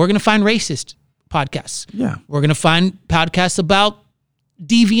racist podcasts. Yeah. We're going to find podcasts about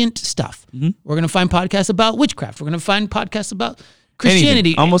deviant stuff. We're going to find podcasts about witchcraft. We're going to find podcasts about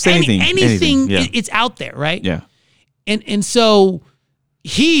Christianity. Almost anything. Anything. Yeah. It's out there, right? Yeah. And so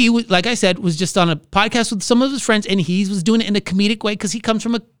he, like I said, was just on a podcast with some of his friends, and he was doing it in a comedic way because he comes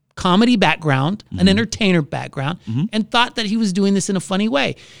from a comedy background, an entertainer background, and thought that he was doing this in a funny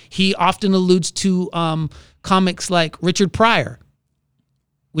way. He often alludes to comics like Richard Pryor,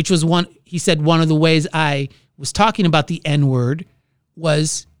 which was he said one of the ways I was talking about the N-word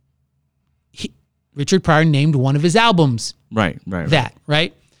was Richard Pryor named one of his albums. Right.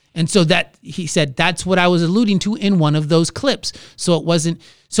 Right? And so that he said that's what I was alluding to in one of those clips. So it wasn't,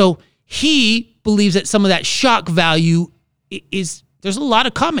 so he believes that some of that shock value is, there's a lot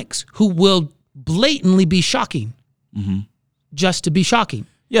of comics who will blatantly be shocking. just to be shocking.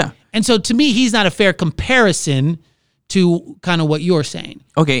 Yeah. And so to me, he's not a fair comparison to kind of what you're saying.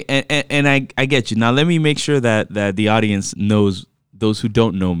 Okay, and I get you. Now let me make sure that the audience knows, those who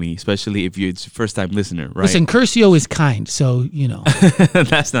don't know me, especially if you're a first-time listener, right? Listen, Curcio is kind, so you know.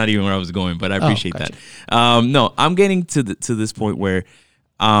 That's not even where I was going, but I appreciate gotcha. that. No, I'm getting to this point where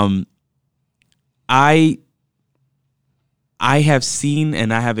I have seen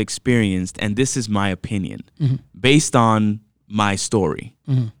and I have experienced, and this is my opinion, based on my story,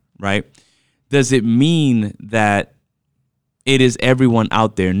 right? Does it mean that it is everyone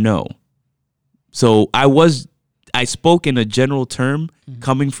out there? No. So I spoke in a general term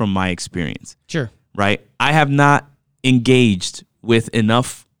coming from my experience. Sure. Right? I have not engaged with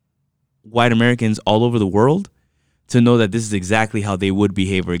enough white Americans all over the world to know that this is exactly how they would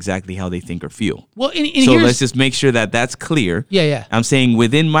behave or exactly how they think or feel. Well, and so let's just make sure that that's clear. Yeah. I'm saying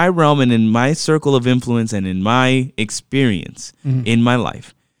within my realm and in my circle of influence and in my experience in my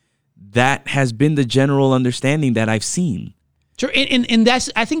life, that has been the general understanding that I've seen. Sure, and that's,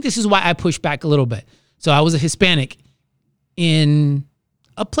 I think this is why I push back a little bit. So I was a Hispanic in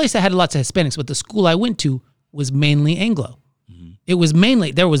a place that had lots of Hispanics, but the school I went to was mainly Anglo. It was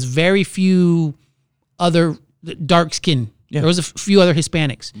mainly, there was very few other dark skin. Yeah. There was a few other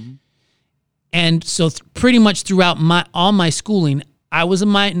Hispanics. And so pretty much throughout all my schooling, I was a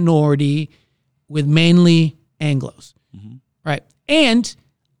minority with mainly Anglos. Right. And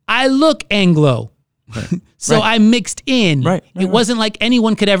I look Anglo. Right. So I mixed in. Right. It wasn't like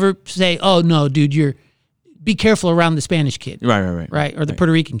anyone could ever say, oh, no, dude, be careful around the Spanish kid. Right. Or the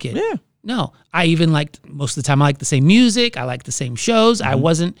Puerto Rican kid. Yeah. No, I even liked, most of the time, I liked the same music. I liked the same shows. I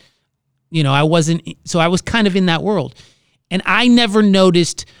wasn't, so I was kind of in that world. And I never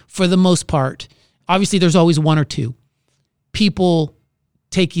noticed, for the most part, obviously there's always one or two people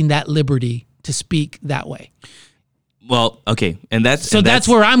taking that liberty to speak that way. Well, okay, that's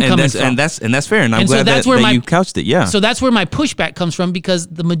where I'm coming from, and that's fair, and I'm glad that's that you couched it. Yeah. So that's where my pushback comes from, because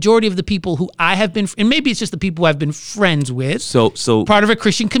the majority of the people who I have been, and maybe it's just the people who I've been friends with, so part of a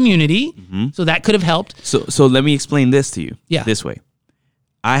Christian community, so that could have helped. So let me explain this to you. Yeah. This way,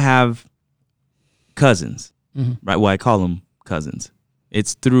 I have cousins, right? Well, I call them cousins.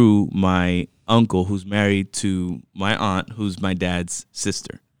 It's through my uncle who's married to my aunt, who's my dad's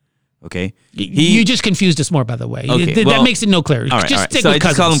sister. Okay, you just confused us more, by the way. Okay, that makes it no clear. All right, just stick so with I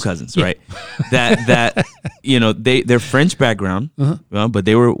just cousins. call them cousins, right? That they're French background, but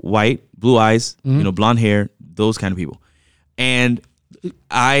they were white, blue eyes, blonde hair, those kind of people. And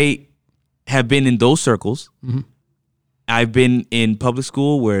I have been in those circles. I've been in public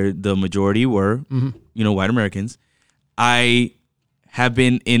school where the majority were, white Americans. I have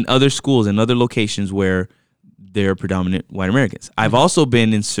been in other schools and other locations where they're predominant white Americans. I've also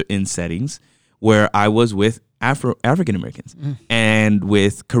been in settings where I was with African Americans and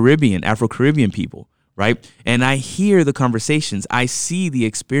with Afro-Caribbean people, right? And I hear the conversations. I see the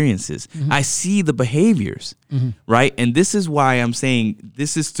experiences. I see the behaviors, right? And this is why I'm saying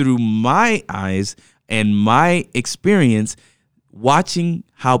this is through my eyes and my experience watching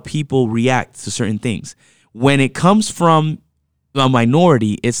how people react to certain things. When it comes from a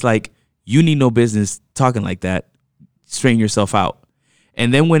minority, it's like, you need no business talking like that. Straighten yourself out.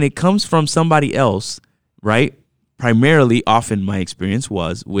 And then when it comes from somebody else, right? Primarily, often my experience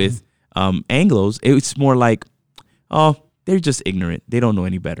was with Anglos, it's more like, oh, they're just ignorant. They don't know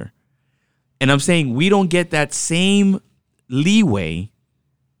any better. And I'm saying we don't get that same leeway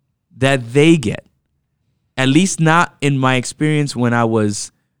that they get. At least not in my experience when I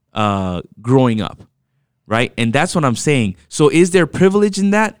was growing up. Right? And that's what I'm saying. So is there privilege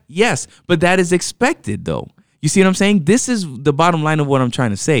in that? Yes. But that is expected, though. You see what I'm saying? This is the bottom line of what I'm trying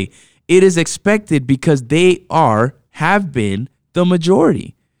to say. It is expected because they have been the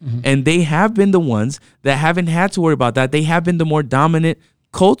majority. And they have been the ones that haven't had to worry about that. They have been the more dominant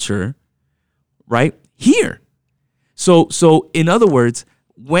culture, right? Here. So in other words,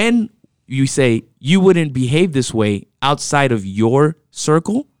 when you say you wouldn't behave this way outside of your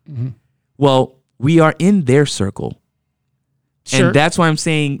circle, well, we are in their circle. Sure. And that's why I'm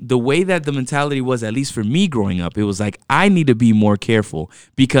saying the way that the mentality was, at least for me growing up, it was like, I need to be more careful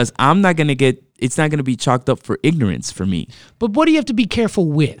because it's not going to be chalked up for ignorance for me. But what do you have to be careful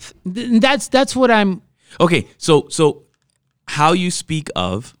with? That's what I'm... Okay, so how you speak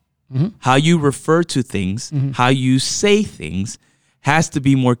of, how you refer to things, how you say things has to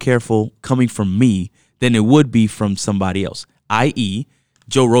be more careful coming from me than it would be from somebody else, i.e.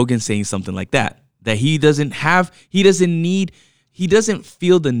 Joe Rogan saying something like that he doesn't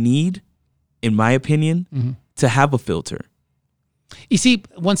feel the need, in my opinion, to have a filter. You see,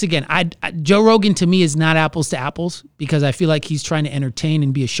 once again, Joe Rogan to me is not apples to apples because I feel like he's trying to entertain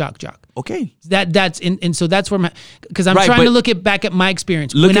and be a shock jock. Okay. So that's where because I'm Right, trying but to look back at my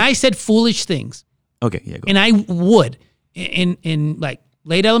experience. When I said foolish things, Okay, yeah, go. and I would in like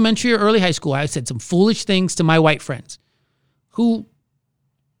late elementary or early high school, I said some foolish things to my white friends who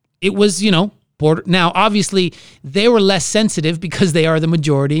it was, border. Now, obviously, they were less sensitive because they are the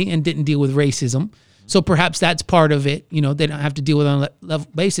majority and didn't deal with racism. So perhaps that's part of it. They don't have to deal with it on a level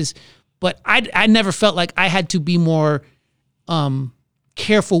basis. But I never felt like I had to be more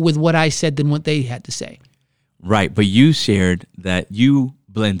careful with what I said than what they had to say. Right, but you shared that you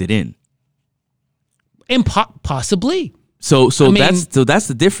blended in. And possibly. So that's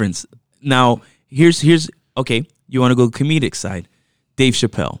the difference. Now, here's okay, you want to go comedic side. Dave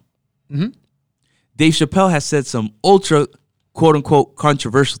Chappelle. Mm-hmm. Dave Chappelle has said some ultra quote unquote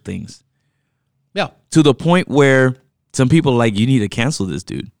controversial things. Yeah. To the point where some people are like, you need to cancel this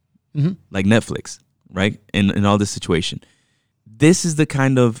dude. Mm-hmm. Like Netflix, right? In all this situation. This is the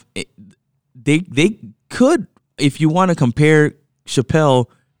kind of they could, if you want to compare Chappelle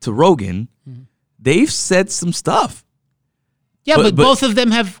to Rogan, they've said some stuff. Yeah, but both of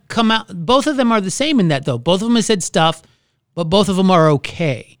them have come out. Both of them are the same in that, though. Both of them have said stuff, but both of them are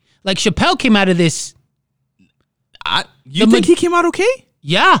okay. Like Chappelle came out of this. You think he came out okay?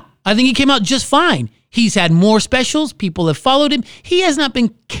 Yeah, I think he came out just fine. He's had more specials. People have followed him. He has not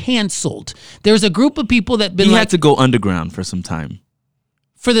been canceled. There's a group of people that been He had to go underground for some time.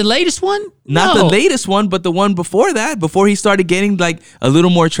 For the latest one? Not No. the latest one, but the one before that, before he started getting like a little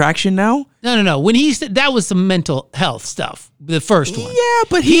more traction now. No. When he said that was some mental health stuff, the first one. Yeah,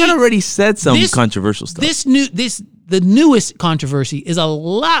 but he had already said some controversial stuff. The newest controversy is a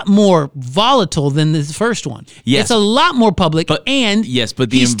lot more volatile than the first one. Yes. It's a lot more public, and yes,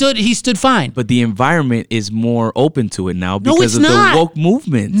 but he stood fine. But the environment is more open to it now No, because it's of not. the woke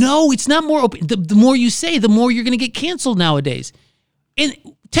movement. No, it's not more open. The more you say, the more you're going to get canceled nowadays. And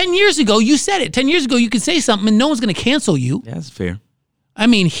 10 years ago, you said it. 10 years ago, you could say something and no one's going to cancel you. Yeah, that's fair. I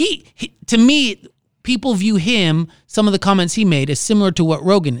mean, he to me, people view him, some of the comments he made, as similar to what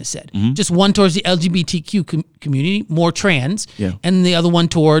Rogan has said. Mm-hmm. Just one towards the LGBTQ community, more trans, and the other one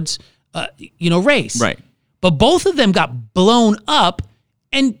towards, race. Right. But both of them got blown up,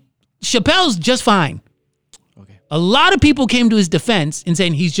 and Chappelle's just fine. Okay. A lot of people came to his defense and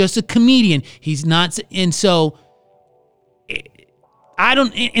saying he's just a comedian. He's not, and so I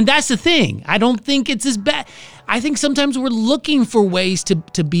don't, and that's the thing. I don't think it's as bad. I think sometimes we're looking for ways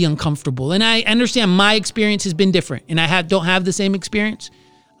to be uncomfortable. And I understand my experience has been different and I don't have the same experience.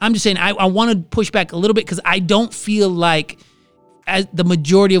 I'm just saying I want to push back a little bit because I don't feel like as the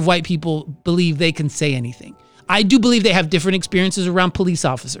majority of white people believe they can say anything. I do believe they have different experiences around police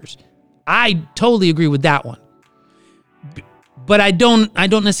officers. I totally agree with that one. But I don't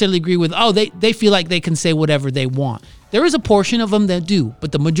necessarily agree with, they feel like they can say whatever they want. There is a portion of them that do,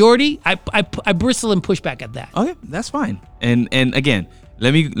 but the majority, I bristle and push back at that. Okay, that's fine. And again,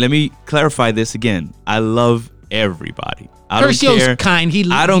 let me clarify this again. I love everybody. Curcio's kind.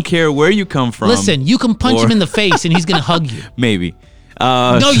 I don't care where you come from. Listen, you can punch him in the face and he's going to hug you. Maybe.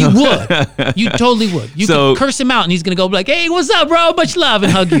 No, you would. You totally would. You could curse him out and he's going to go like, hey, what's up, bro? Much love,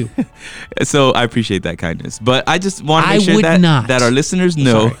 and hug you. So I appreciate that kindness. But I just want to make sure that our listeners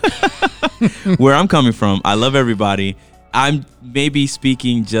know where I'm coming from. I love everybody. I'm maybe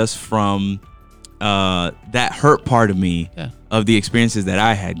speaking just from that hurt part of me of the experiences that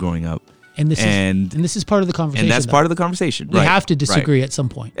I had growing up. And this is part of the conversation. And that's part of the conversation. We have to disagree at some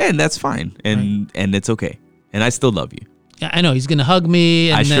point. And that's fine. And it's okay. And I still love you. Yeah, I know. He's going to hug me.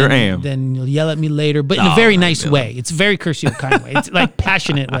 And sure am. Then he'll yell at me later, but in a very nice way. It's a very Curcio kind way. It's like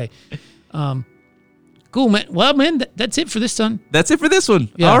passionate way. Cool, man. Well, man, that's it for this one. That's it for this one.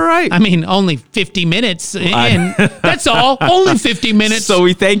 Yeah. All right. I mean, only 50 minutes in. That's all. Only 50 minutes. So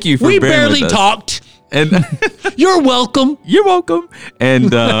we thank you for bearing barely with us. talked. And You're welcome. You're welcome. And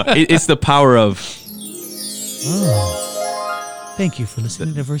it's the power of. Thank you for listening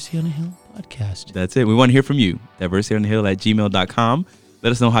to Diversity on a Hill podcast. That's it. We want to hear from you. diversityonahill@gmail.com.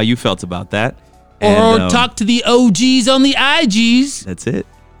 Let us know how you felt about that. Or talk to the OGs on the IGs. That's it.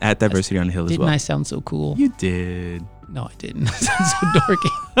 At Diversity on the Hill as well. Didn't I sound so cool? You did. No, I didn't. I sound so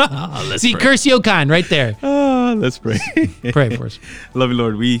dorky. See, Curcio Khan right there. Let's pray. Pray for us. Love you,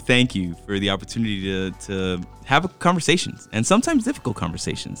 Lord. We thank you for the opportunity to have conversations, and sometimes difficult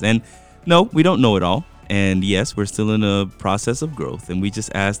conversations. And no, we don't know it all. And yes, we're still in a process of growth. And we just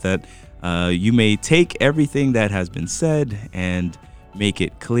ask that you may take everything that has been said and make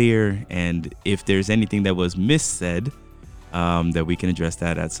it clear. And if there's anything that was missaid, that we can address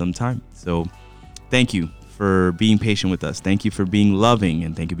that at some time. So thank you for being patient with us. Thank you for being loving.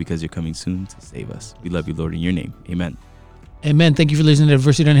 And thank you because you're coming soon to save us. We love you, Lord, in your name. Amen. Amen. Thank you for listening to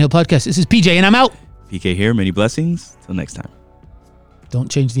Diversity on a Hill podcast. This is PJ, and I'm out. PK here. Many blessings. Till next time. Don't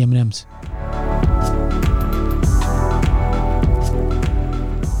change the M&Ms.